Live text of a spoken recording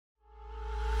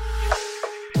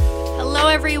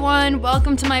everyone.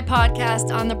 Welcome to my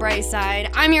podcast, On the Bright Side.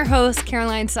 I'm your host,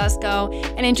 Caroline Susko,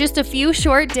 and in just a few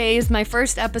short days, my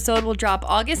first episode will drop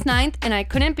August 9th, and I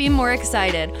couldn't be more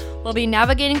excited. We'll be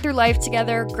navigating through life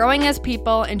together, growing as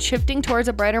people, and shifting towards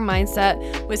a brighter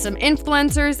mindset with some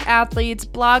influencers, athletes,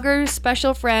 bloggers,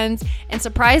 special friends, and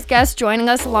surprise guests joining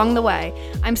us along the way.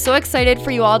 I'm so excited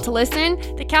for you all to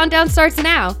listen. The countdown starts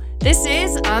now. This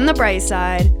is On the Bright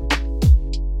Side.